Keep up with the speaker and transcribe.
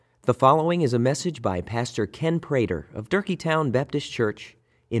The following is a message by Pastor Ken Prater of Durkeetown Baptist Church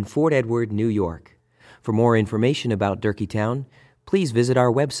in Fort Edward, New York. For more information about Durkeetown, please visit our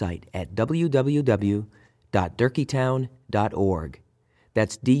website at www.durkeetown.org.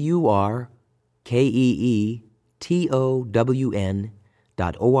 That's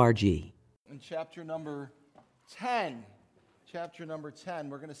DURKEETOWN.org. In chapter number 10,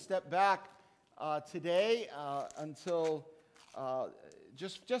 we're going to step back today until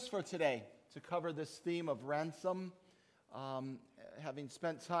just for today to cover this theme of ransom. Having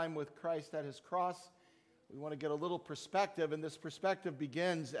spent time with Christ at his cross, we want to get a little perspective, and this perspective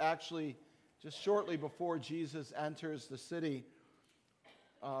begins actually just shortly before Jesus enters the city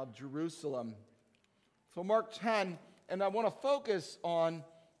of Jerusalem. So Mark 10, and I want to focus on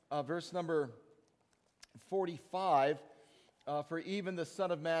verse number 45, for even the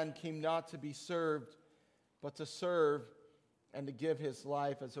Son of Man came not to be served, but to serve and to give his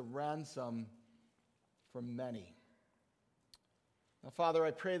life as a ransom for many. Now, Father,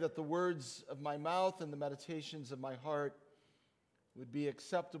 I pray that the words of my mouth and the meditations of my heart would be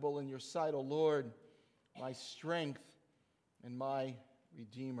acceptable in your sight, O Lord, my strength and my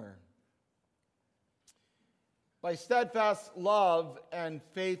Redeemer. By steadfast love and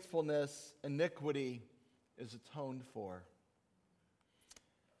faithfulness, iniquity is atoned for.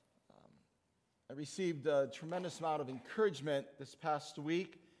 I received a tremendous amount of encouragement this past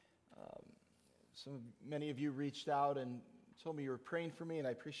week. Many of you reached out and told me you were praying for me, and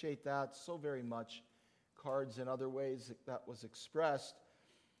I appreciate that so very much. Cards and other ways that was expressed.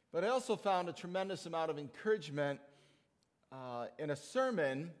 But I also found a tremendous amount of encouragement in a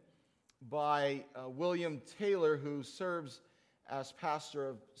sermon by William Taylor, who serves as pastor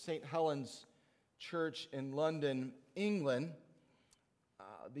of St. Helen's Church in London, England.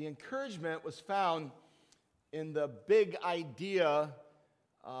 The encouragement was found in the big idea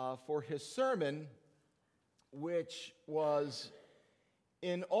for his sermon, which was,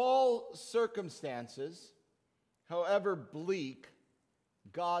 in all circumstances, however bleak,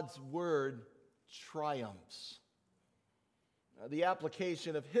 God's word triumphs. The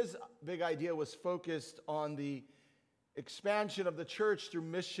application of his big idea was focused on the expansion of the church through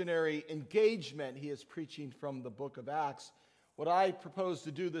missionary engagement. He is preaching from the book of Acts. What I propose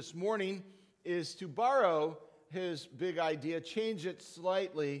to do this morning is to borrow his big idea, change it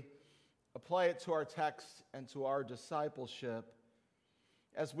slightly, apply it to our text and to our discipleship.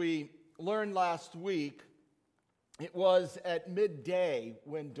 As we learned last week, it was at midday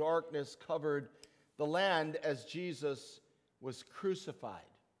when darkness covered the land as Jesus was crucified.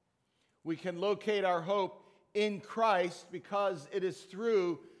 We can locate our hope in Christ because it is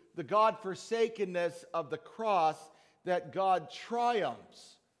through the God-forsakenness of the cross that God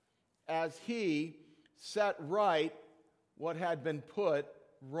triumphs as he set right what had been put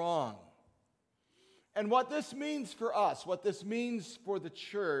wrong. And what this means for us, what this means for the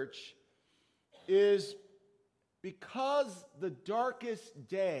church, is because the darkest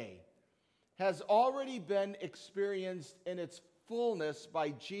day has already been experienced in its fullness by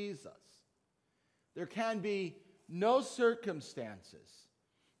Jesus, there can be no circumstances,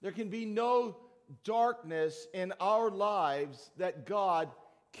 there can be no darkness in our lives that God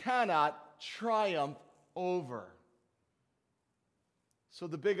cannot triumph over. So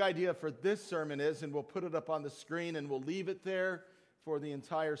the big idea for this sermon is, and we'll put it up on the screen and we'll leave it there for the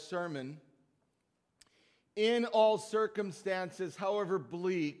entire sermon, in all circumstances, however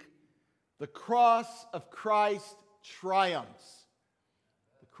bleak, the cross of Christ triumphs.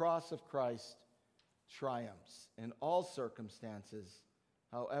 The cross of Christ triumphs in all circumstances,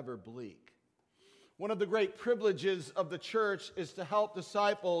 however bleak. One of the great privileges of the church is to help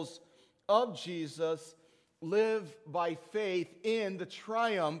disciples of Jesus live by faith in the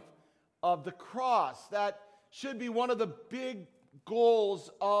triumph of the cross. That should be one of the big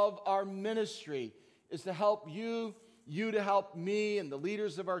goals of our ministry, is to help you to help me and the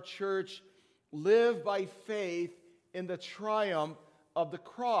leaders of our church live by faith in the triumph of the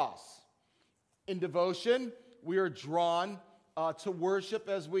cross. In devotion, we are drawn to worship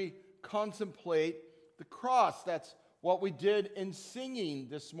as we contemplate the cross. That's what we did in singing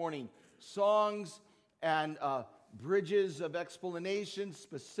this morning. Songs and bridges of explanation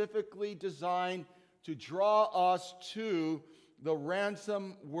specifically designed to draw us to the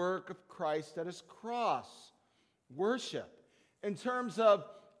ransom work of Christ at his cross. Worship. In terms of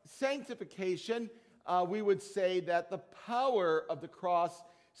sanctification, we would say that the power of the cross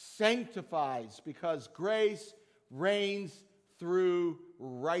sanctifies because grace reigns through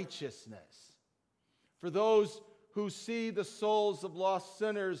righteousness. For those who see the souls of lost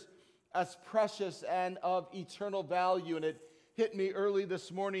sinners as precious and of eternal value, and it hit me early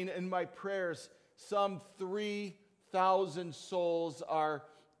this morning in my prayers. Some 3,000 souls are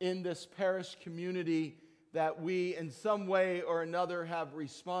in this parish community that we, in some way or another, have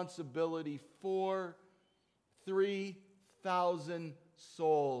responsibility for. 3,000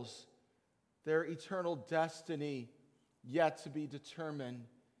 souls, their eternal destiny yet to be determined.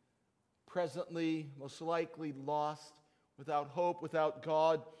 Presently, most likely lost, without hope, without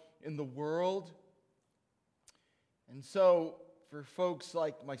God in the world. And so, for folks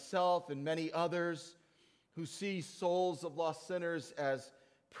like myself and many others who see souls of lost sinners as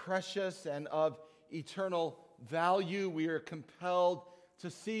precious and of eternal value, we are compelled to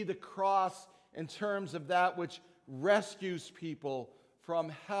see the cross in terms of that which rescues people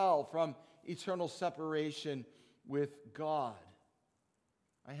from hell, from eternal separation with God.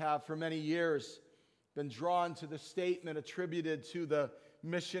 I have for many years been drawn to the statement attributed to the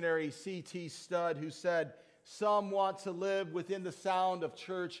missionary C.T. Studd, who said, "Some want to live within the sound of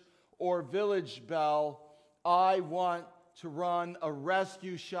church or village bell. I want to run a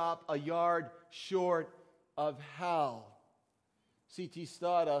rescue shop a yard short of hell." C.T.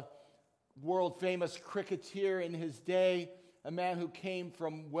 Studd, a world-famous cricketer in his day, a man who came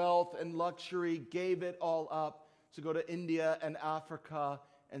from wealth and luxury, gave it all up to go to India and Africa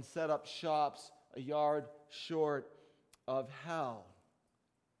and set up shops a yard short of hell.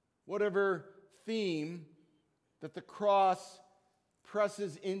 Whatever theme that the cross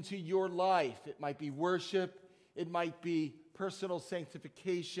presses into your life, it might be worship, it might be personal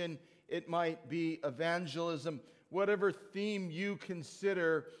sanctification, it might be evangelism, whatever theme you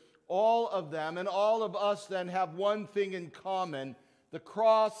consider, all of them and all of us then have one thing in common. The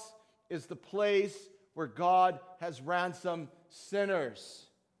cross is the place where God has ransomed sinners.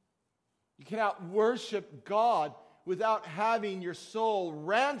 You cannot worship God without having your soul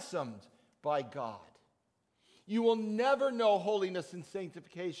ransomed by God. You will never know holiness and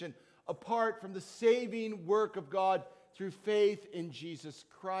sanctification apart from the saving work of God through faith in Jesus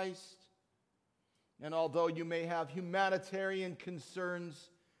Christ. And although you may have humanitarian concerns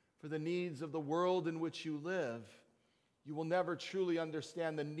for the needs of the world in which you live, you will never truly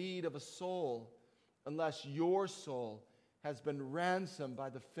understand the need of a soul unless your soul has been ransomed by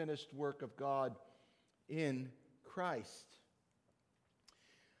the finished work of God in Christ.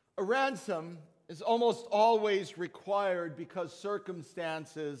 A ransom is almost always required because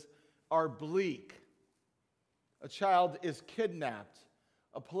circumstances are bleak. A child is kidnapped,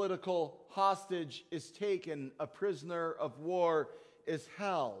 a political hostage is taken, a prisoner of war is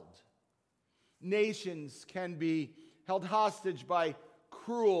held. Nations can be held hostage by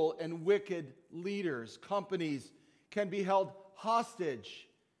cruel and wicked leaders. Companies can be held hostage.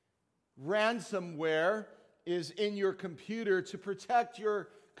 Ransomware is in your computer to protect your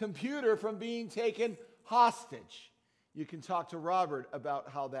computer from being taken hostage. You can talk to Robert about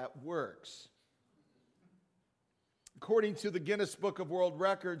how that works. According to the Guinness Book of World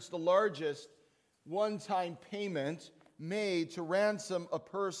Records, the largest one-time payment made to ransom a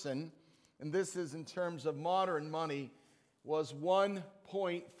person, and this is in terms of modern money, was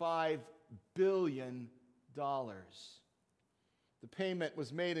 $1.5 billion. The payment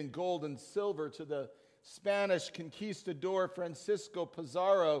was made in gold and silver to the Spanish conquistador Francisco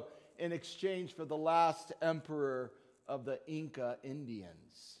Pizarro in exchange for the last emperor of the Inca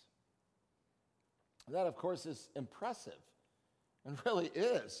Indians. That, of course, is impressive, and really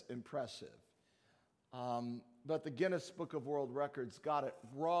is impressive. But the Guinness Book of World Records got it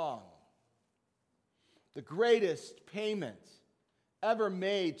wrong. The greatest payment ever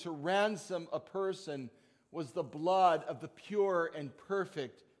made to ransom a person was the blood of the pure and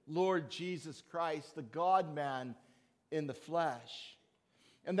perfect Lord Jesus Christ, the God-man in the flesh.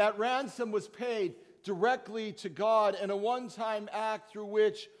 And that ransom was paid directly to God in a one-time act through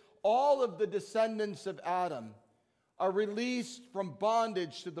which all of the descendants of Adam are released from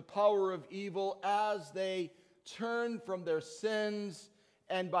bondage to the power of evil as they turn from their sins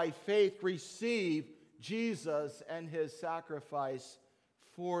and by faith receive Jesus and his sacrifice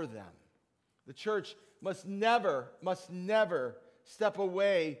for them. The church must never step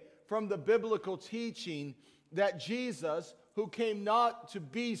away from the biblical teaching that Jesus, who came not to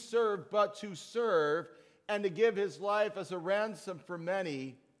be served but to serve and to give his life as a ransom for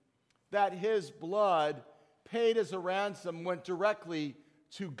many, that his blood paid as a ransom went directly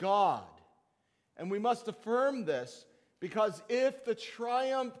to God. And we must affirm this because if the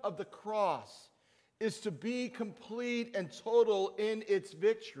triumph of the cross is to be complete and total in its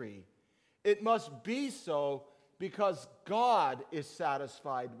victory, it must be so because God is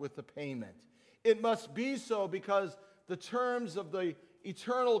satisfied with the payment. It must be so because the terms of the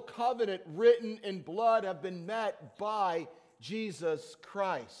eternal covenant written in blood have been met by Jesus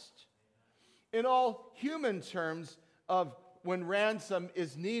Christ. In all human terms of when ransom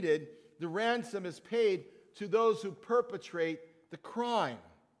is needed, the ransom is paid to those who perpetrate the crime.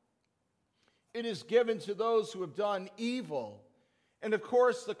 It is given to those who have done evil. And of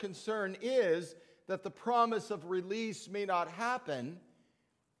course, the concern is that the promise of release may not happen,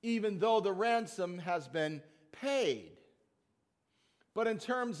 even though the ransom has been paid. But in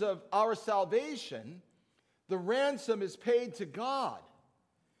terms of our salvation, the ransom is paid to God.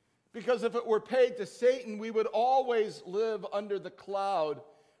 Because if it were paid to Satan, we would always live under the cloud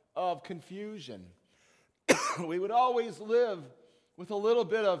of confusion. We would always live with a little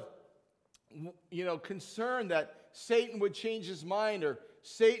bit of, concern that Satan would change his mind or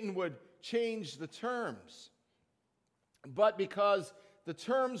Satan would change the terms. But because the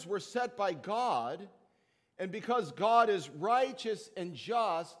terms were set by God, and because God is righteous and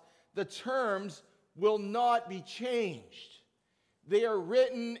just, the terms will not be changed. They are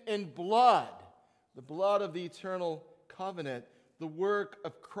written in blood, the blood of the eternal covenant. The work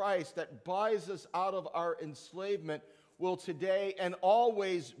of Christ that buys us out of our enslavement will today and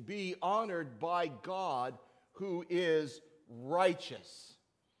always be honored by God, who is righteous.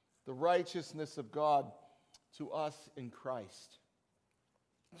 The righteousness of God to us in Christ.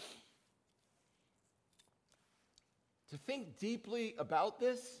 To think deeply about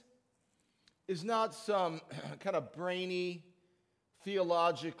this is not some kind of brainy,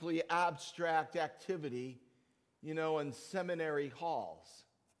 theologically abstract activity, in seminary halls.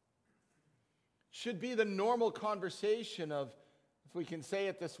 Should be the normal conversation of, if we can say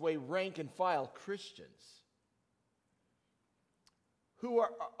it this way, rank and file Christians who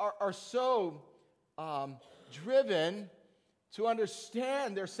are so driven to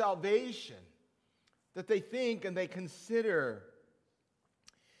understand their salvation that they think and they consider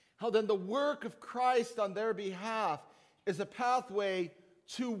how then the work of Christ on their behalf is a pathway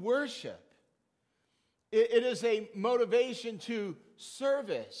to worship. It is a motivation to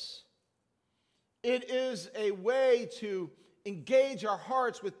service. It is a way to engage our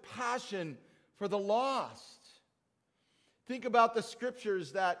hearts with passion for the lost. Think about the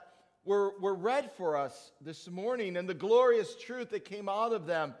scriptures that were read for us this morning and the glorious truth that came out of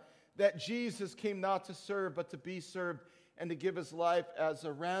them, that Jesus came not to serve but to be served and to give his life as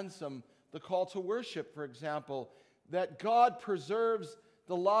a ransom. The call to worship, for example, that God preserves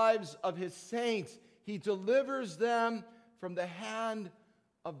the lives of his saints. He delivers them from the hand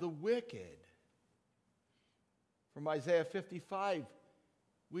of the wicked. From Isaiah 55,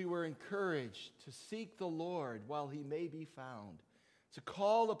 we were encouraged to seek the Lord while he may be found, to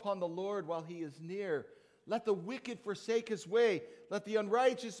call upon the Lord while he is near. Let the wicked forsake his way. Let the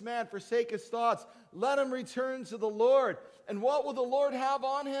unrighteous man forsake his thoughts. Let him return to the Lord. And what will the Lord have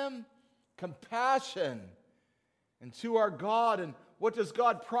on him? Compassion. And to our God. And what does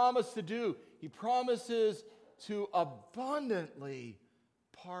God promise to do? He promises to abundantly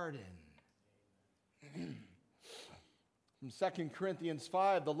pardon. From 2 Corinthians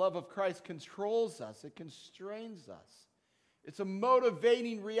 5, the love of Christ controls us. It constrains us. It's a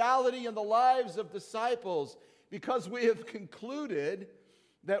motivating reality in the lives of disciples because we have concluded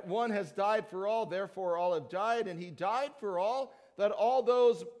that one has died for all, therefore all have died, and he died for all, that all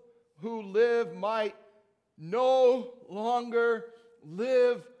those who live might no longer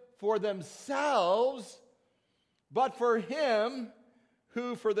live for themselves, but for him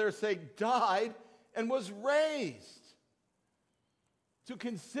who for their sake died and was raised. To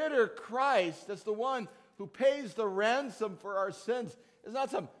consider Christ as the one who pays the ransom for our sins is not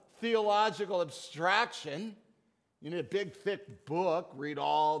some theological abstraction. You need a big, thick book, read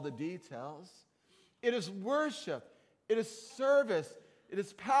all the details. It is worship. It is service. It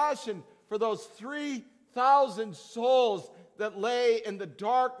is passion for those 3,000 souls that lay in the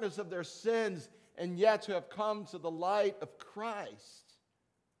darkness of their sins and yet to have come to the light of Christ.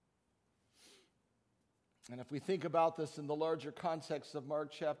 And if we think about this in the larger context of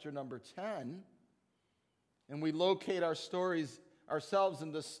Mark chapter number 10, and we locate our stories ourselves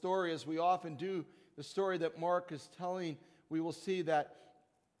in this story as we often do, the story that Mark is telling, we will see that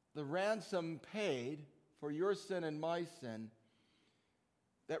the ransom paid for your sin and my sin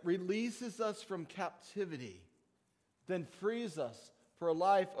that releases us from captivity, then frees us for a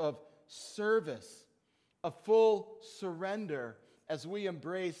life of service, a full surrender as we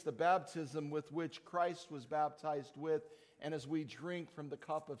embrace the baptism with which Christ was baptized with, and as we drink from the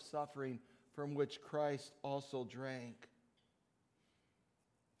cup of suffering from which Christ also drank.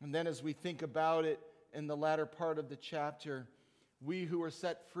 And then as we think about it in the latter part of the chapter, we who are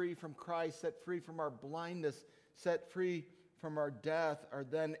set free from Christ, set free from our blindness, set free from our death, are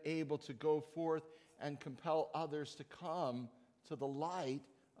then able to go forth and compel others to come to the light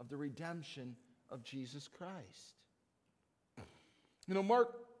of the redemption of Jesus Christ.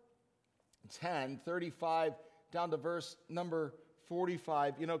 Mark 10:35 down to verse number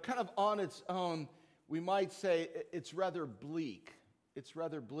 45, kind of on its own, we might say it's rather bleak. It's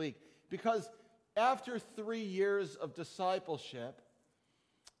rather bleak. Because after 3 years of discipleship,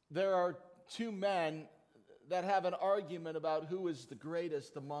 there are two men that have an argument about who is the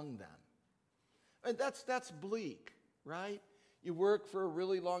greatest among them. And that's bleak, right? You work for a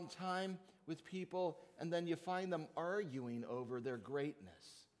really long time with people, and then you find them arguing over their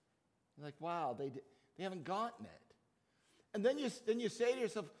greatness. You're like, wow, they haven't gotten it. And then you say to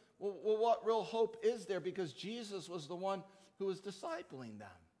yourself, well, what real hope is there? Because Jesus was the one who was discipling them.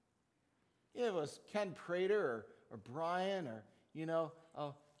 It was Ken Prater or Brian or,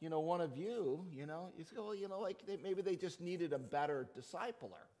 one of you, You say, well, maybe they just needed a better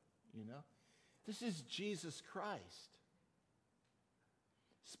discipler, This is Jesus Christ.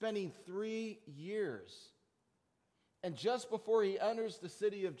 Spending 3 years. And just before he enters the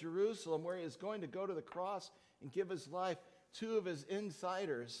city of Jerusalem, where he is going to go to the cross and give his life, two of his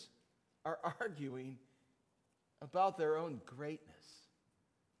insiders are arguing about their own greatness.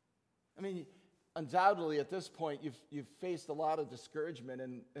 I mean, undoubtedly at this point, you've faced a lot of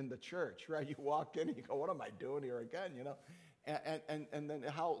discouragement in the church, right? You walk in and you go, what am I doing here again, And then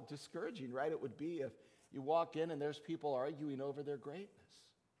how discouraging, right, it would be if you walk in and there's people arguing over their greatness.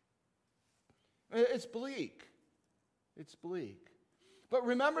 It's bleak. It's bleak. But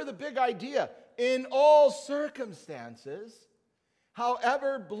remember the big idea. In all circumstances,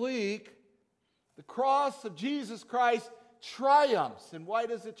 however bleak, the cross of Jesus Christ triumphs. And why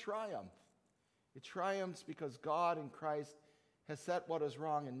does it triumph? It triumphs because God in Christ has set what is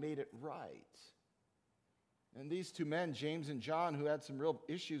wrong and made it right. And these two men, James and John, who had some real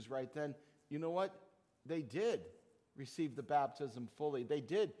issues right then, you know what? They did receive the baptism fully. They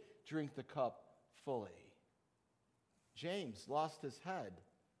did drink the cup fully. James lost his head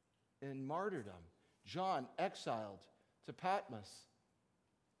in martyrdom. John exiled to Patmos.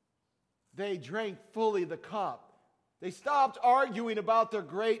 They drank fully the cup. They stopped arguing about their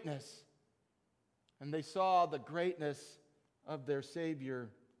greatness. And they saw the greatness of their Savior,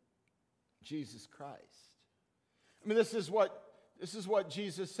 Jesus Christ. I mean, this is what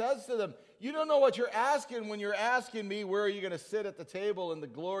Jesus says to them. You don't know what you're asking when you're asking me, where are you going to sit at the table in the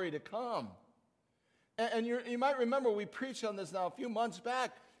glory to come? And you might remember we preached on this now a few months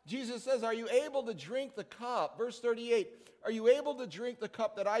back. Jesus says, are you able to drink the cup? Verse 38, are you able to drink the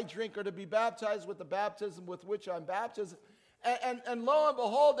cup that I drink, or to be baptized with the baptism with which I'm baptized? And lo and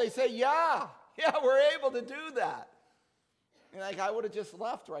behold, they say, yeah, we're able to do that. And I would have just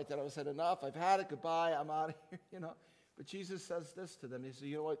left right then. I would have said, enough, I've had it, goodbye, I'm out of here, But Jesus says this to them. He says,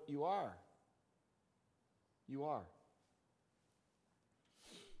 you know what, you are. You are.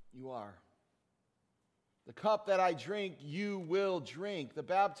 You are. The cup that I drink, you will drink. The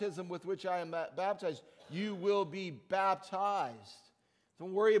baptism with which I am baptized, you will be baptized.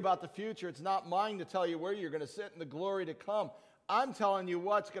 Don't worry about the future. It's not mine to tell you where you're going to sit in the glory to come. I'm telling you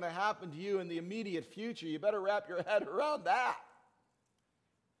what's going to happen to you in the immediate future. You better wrap your head around that.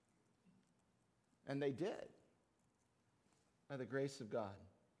 And they did, by the grace of God.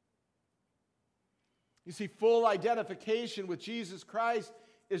 You see, full identification with Jesus Christ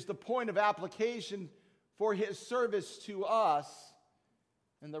is the point of application for his service to us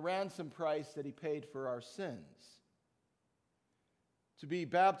and the ransom price that he paid for our sins. To be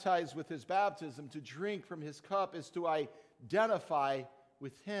baptized with his baptism, to drink from his cup, is to identify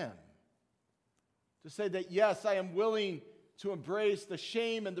with him. To say that, yes, I am willing to embrace the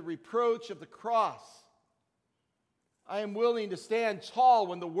shame and the reproach of the cross. I am willing to stand tall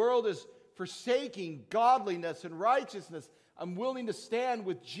when the world is forsaking godliness and righteousness. I'm willing to stand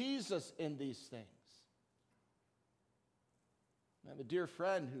with Jesus in these things. I have a dear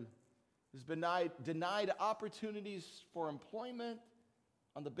friend who has been denied opportunities for employment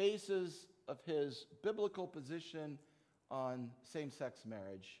on the basis of his biblical position on same-sex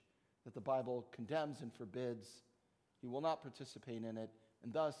marriage that the Bible condemns and forbids. He will not participate in it,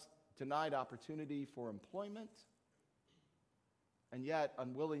 and thus denied opportunity for employment. And yet,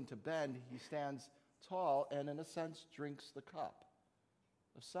 unwilling to bend, he stands tall and, in a sense, drinks the cup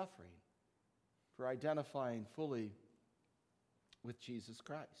of suffering for identifying fully with Jesus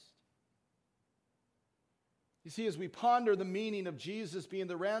Christ. You see, as we ponder the meaning of Jesus being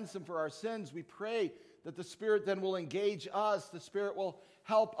the ransom for our sins, we pray that the Spirit then will engage us. The Spirit will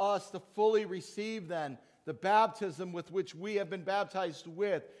help us to fully receive then the baptism with which we have been baptized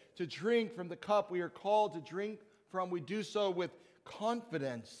with, to drink from the cup we are called to drink from. We do so with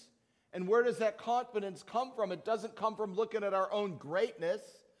confidence And where does that confidence come from? It doesn't come from looking at our own greatness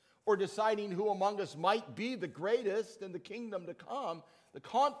or deciding who among us might be the greatest in the kingdom to come. The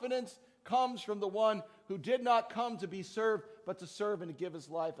confidence comes from the one who did not come to be served, but to serve and to give his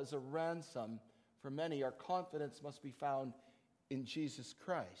life as a ransom for many. Our confidence must be found in Jesus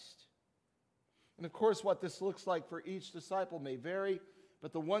Christ. And of course, what this looks like for each disciple may vary,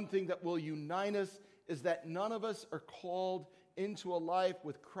 but the one thing that will unite us is that none of us are called into a life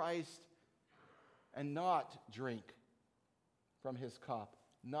with Christ and not drink from his cup,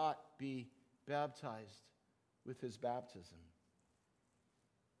 not be baptized with his baptism.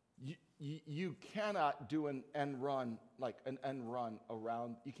 You cannot do an end run, like an end run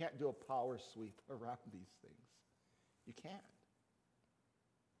around. You can't do a power sweep around these things. You can't.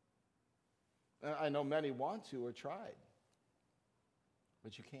 I know many want to or tried,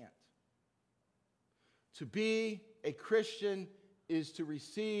 but you can't. To be a Christian is to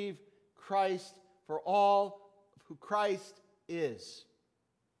receive Christ for all of who Christ is.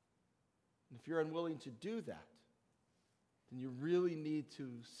 And if you're unwilling to do that, then you really need to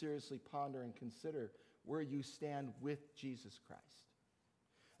seriously ponder and consider where you stand with Jesus Christ.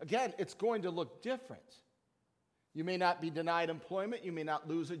 Again, it's going to look different. You may not be denied employment. You may not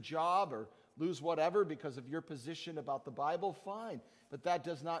lose a job or lose whatever because of your position about the Bible. Fine. But that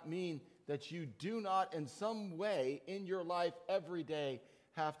does not mean that you do not in some way in your life every day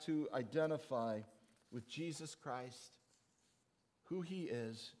have to identify with Jesus Christ, who he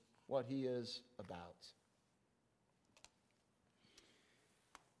is, what he is about.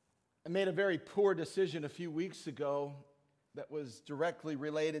 I made a very poor decision a few weeks ago that was directly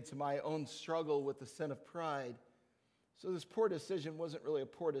related to my own struggle with the sin of pride. So this poor decision wasn't really a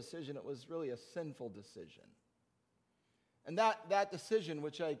poor decision, it was really a sinful decision. And that decision,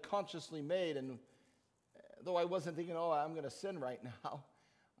 which I consciously made, and though I wasn't thinking, oh, I'm going to sin right now,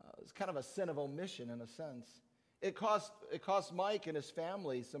 it was kind of a sin of omission in a sense. It cost Mike and his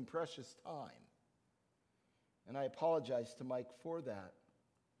family some precious time. And I apologize to Mike for that.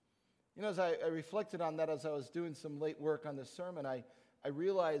 You know, as I reflected on that as I was doing some late work on this sermon, I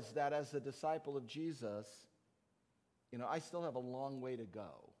realized that as a disciple of Jesus, you know, I still have a long way to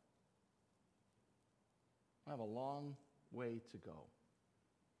go. I have a long way to go.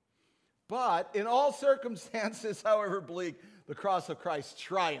 But in all circumstances, however bleak, the cross of Christ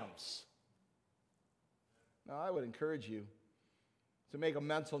triumphs. Now, I would encourage you to make a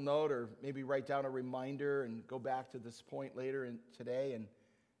mental note or maybe write down a reminder and go back to this point later today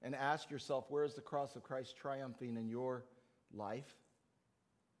and ask yourself, where is the cross of Christ triumphing in your life?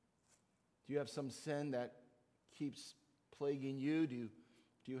 Do you have some sin that keeps plaguing you? Do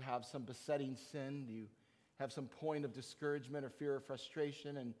you have some besetting sin? Do you have some point of discouragement or fear or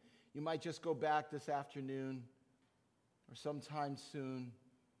frustration? And you might just go back this afternoon or sometime soon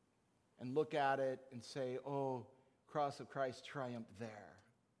and look at it and say, oh, cross of Christ triumph there.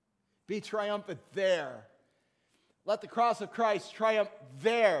 Be triumphant there. Let the cross of Christ triumph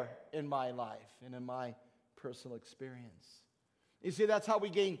there in my life and in my personal experience. You see, that's how we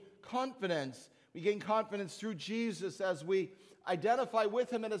gain confidence. We gain confidence through Jesus as we identify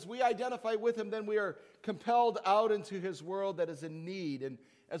with him. And as we identify with him, then we are compelled out into his world that is in need. And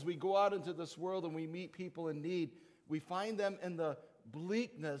as we go out into this world and we meet people in need, we find them in the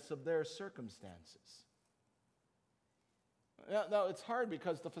bleakness of their circumstances. Now, it's hard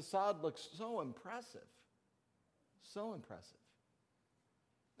because the facade looks so impressive. So impressive.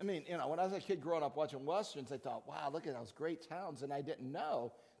 I mean, you know, when I was a kid growing up watching Westerns, I thought, wow, look at those great towns. And I didn't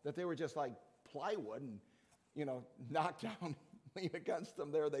know that they were just like plywood and, you know, knock down, lean against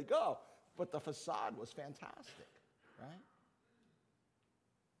them, there they go. But the facade was fantastic, right?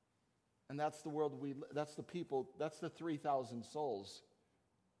 And that's the world that's the people, that's the 3,000 souls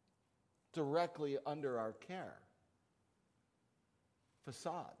directly under our care.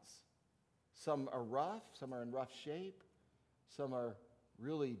 Facades. Some are rough, some are in rough shape, some are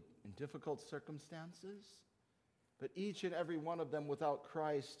really in difficult circumstances. But each and every one of them without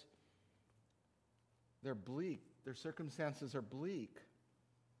Christ, they're bleak. Their circumstances are bleak.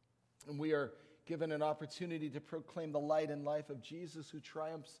 And we are given an opportunity to proclaim the light and life of Jesus who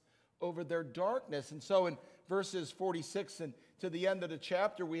triumphs over their darkness. And so in verses 46 and to the end of the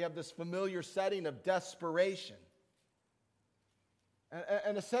chapter, we have this familiar setting of desperation.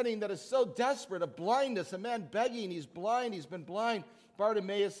 And a setting that is so desperate, of blindness, a man begging, he's blind, he's been blind.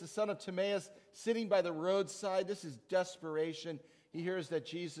 Bartimaeus, the son of Timaeus, sitting by the roadside. This is desperation. He hears that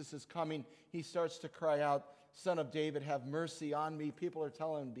Jesus is coming. He starts to cry out, Son of David, have mercy on me. People are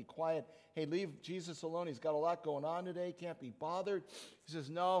telling him to be quiet. Hey, leave Jesus alone. He's got a lot going on today. Can't be bothered. He says,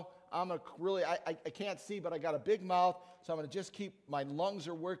 no, I can't see, but I got a big mouth, so I'm going to just my lungs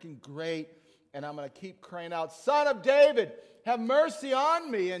are working great, and I'm going to keep crying out, Son of David, have mercy on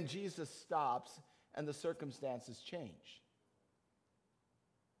me. And Jesus stops, and the circumstances change.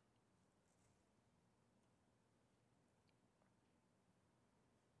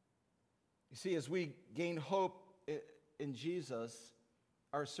 You see, as we gain hope in Jesus,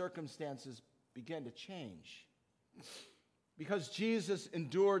 our circumstances begin to change. Because Jesus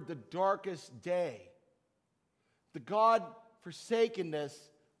endured the darkest day, the God-forsakenness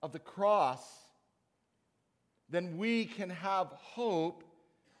of the cross, then we can have hope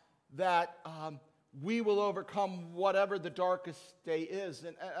that we will overcome whatever the darkest day is.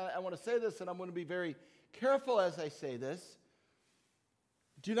 And I want to say this, and I'm going to be very careful as I say this.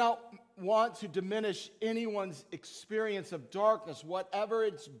 Do not want to diminish anyone's experience of darkness, whatever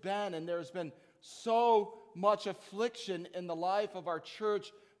it's been. And there's been so much affliction in the life of our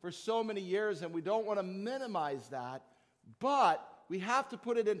church for so many years, and we don't want to minimize that. But we have to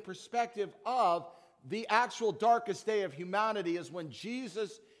put it in perspective of the actual darkest day of humanity is when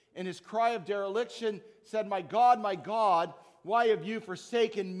Jesus, in his cry of dereliction, said, my God, why have you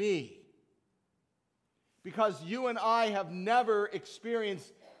forsaken me? Because you and I have never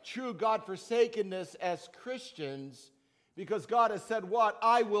experienced true God-forsakenness as Christians, because God has said what?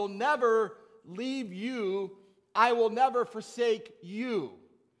 I will never leave you, I will never forsake you,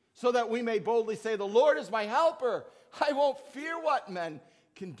 so that we may boldly say, the Lord is my helper, I won't fear what men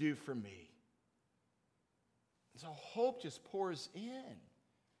can do for me. So hope just pours in.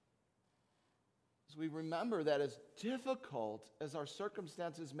 As we remember that as difficult as our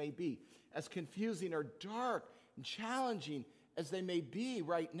circumstances may be, as confusing or dark and challenging as they may be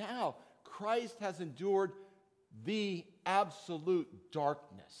right now, Christ has endured the absolute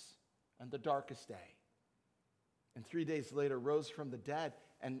darkness and the darkest day. And 3 days later rose from the dead.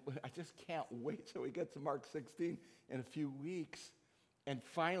 And I just can't wait till we get to Mark 16 in a few weeks and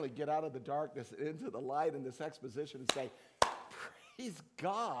finally get out of the darkness and into the light in this exposition and say, praise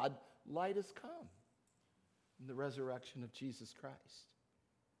God, light has come in the resurrection of Jesus Christ.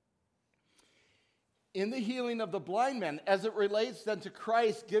 In the healing of the blind man, as it relates then to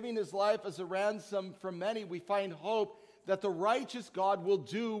Christ giving his life as a ransom for many, we find hope that the righteous God will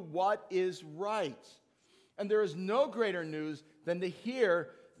do what is right. And there is no greater news than to hear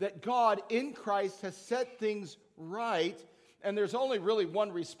that God in Christ has set things right. And there's only really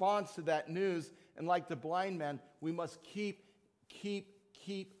one response to that news. And like the blind man, we must keep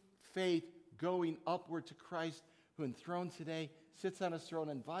faith going upward to Christ, who enthroned today, sits on his throne,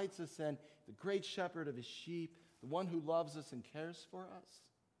 invites us in, the great shepherd of his sheep, the one who loves us and cares for us.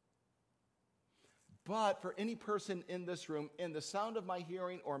 But for any person in this room, in the sound of my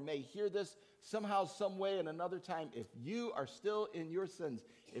hearing, or may hear this somehow, some way, in another time, if you are still in your sins,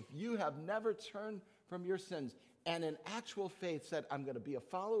 if you have never turned from your sins, and in actual faith said, I'm going to be a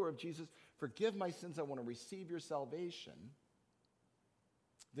follower of Jesus, forgive my sins, I want to receive your salvation,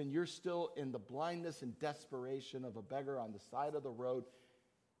 then you're still in the blindness and desperation of a beggar on the side of the road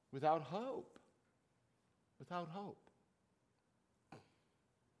without hope. Without hope.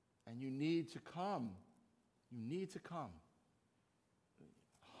 And you need to come. You need to come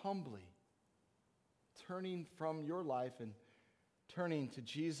humbly, turning from your life and turning to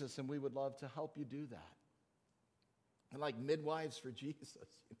Jesus, and we would love to help you do that. And like midwives for Jesus,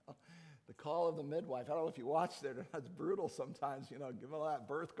 the call of the midwife. I don't know if you watched it, it's brutal sometimes, given all that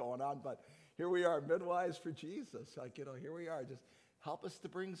birth going on, but here we are, midwives for Jesus. Here we are, just help us to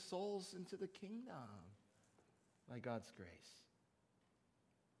bring souls into the kingdom by God's grace.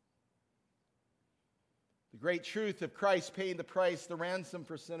 The great truth of Christ paying the price, the ransom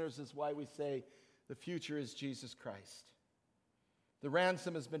for sinners, is why we say the future is Jesus Christ. The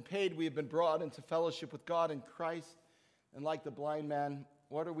ransom has been paid. We have been brought into fellowship with God in Christ. And like the blind man,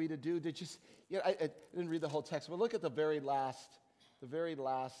 what are we to do? I didn't read the whole text, but look at the very last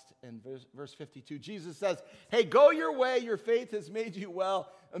in verse 52. Jesus says, hey, go your way. Your faith has made you well.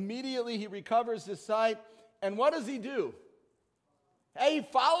 Immediately he recovers his sight. And what does he do? Hey, he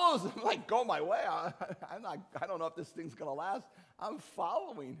follows him. Like, go my way. I don't know if this thing's going to last. I'm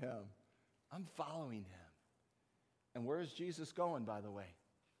following him. And where is Jesus going, by the way?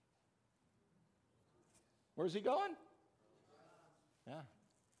 Where's he going? Yeah.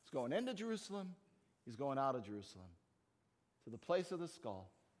 He's going into Jerusalem. He's going out of Jerusalem to the place of the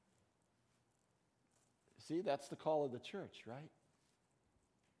skull. See, that's the call of the church, right?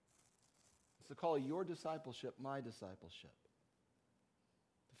 It's the call of your discipleship, my discipleship.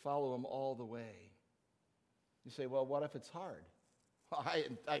 To follow him all the way. You say, well, what if it's hard? Well,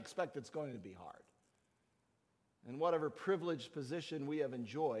 I expect it's going to be hard. And whatever privileged position we have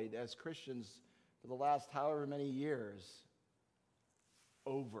enjoyed as Christians for the last however many years,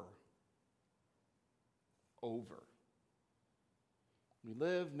 over. We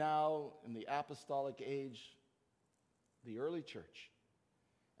live now in the apostolic age, the early church,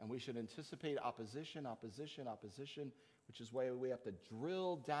 and we should anticipate opposition, which is why we have to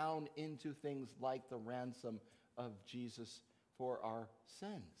drill down into things like the ransom of Jesus for our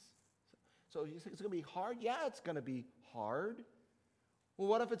sins. So you think it's going to be hard? Yeah, it's going to be hard. Well,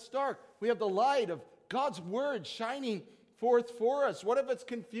 what if it's dark? We have the light of God's word shining forth for us. What if it's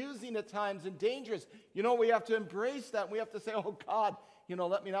confusing at times and dangerous? We have to embrace that. We have to say, oh God,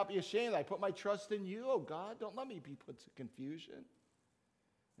 let me not be ashamed. I put my trust in you, oh God. Don't let me be put to confusion.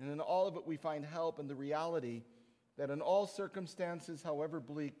 And in all of it, we find help in the reality that in all circumstances, however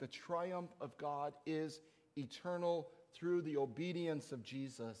bleak, the triumph of God is eternal through the obedience of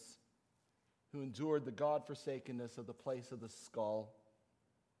Jesus, who endured the God-forsakenness of the place of the skull.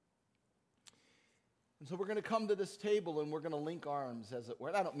 And so we're going to come to this table and we're going to link arms, as it were.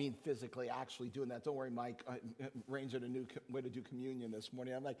 And I don't mean physically actually doing that. Don't worry, Mike. I arranged a new way to do communion this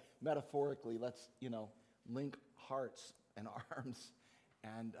morning. I'm like, metaphorically, let's, link hearts and arms.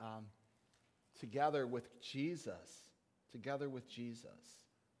 And together with Jesus,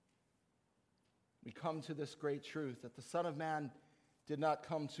 we come to this great truth that the Son of Man did not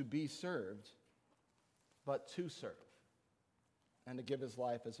come to be served, but to serve, and to give his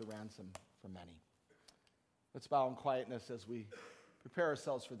life as a ransom for many. Let's bow in quietness as we prepare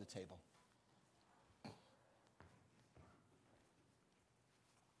ourselves for the table.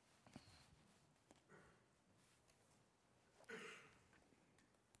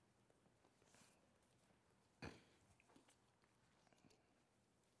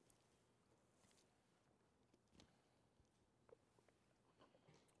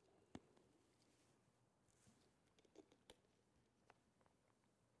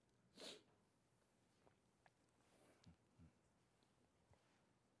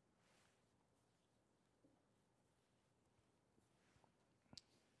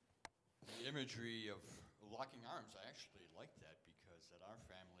 The imagery of locking arms, I actually like that because at our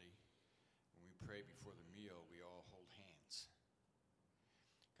family, when we pray before the meal, we all hold hands.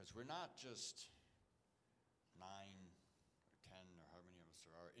 Because we're not just 9 or 10 or how many of us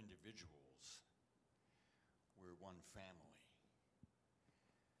there are individuals. We're one family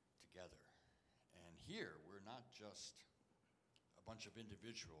together. And here, we're not just a bunch of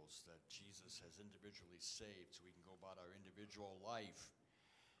individuals that Jesus has individually saved so we can go about our individual life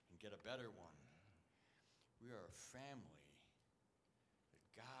and get a better one. We are a family that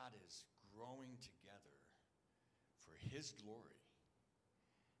God is growing together for his glory.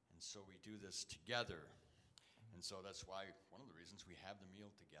 And so we do this together. And so that's why one of the reasons we have the meal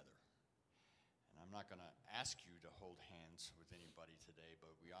together. And I'm not going to ask you to hold hands with anybody today,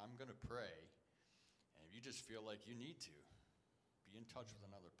 but I'm going to pray. And if you just feel like you need to, be in touch with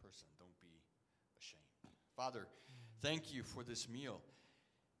another person. Don't be ashamed. Father, thank you for this meal.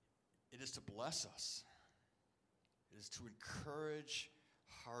 It is to bless us. It is to encourage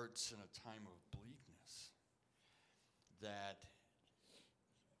hearts in a time of bleakness. That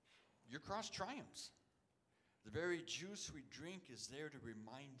your cross triumphs. The very juice we drink is there to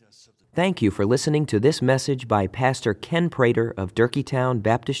remind us of the... Thank you for listening to this message by Pastor Ken Prater of Durkeetown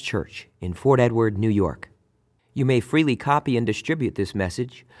Baptist Church in Fort Edward, New York. You may freely copy and distribute this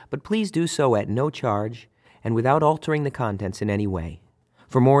message, but please do so at no charge and without altering the contents in any way.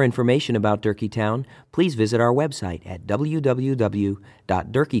 For more information about Durkeetown, please visit our website at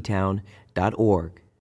www.durkeetown.org.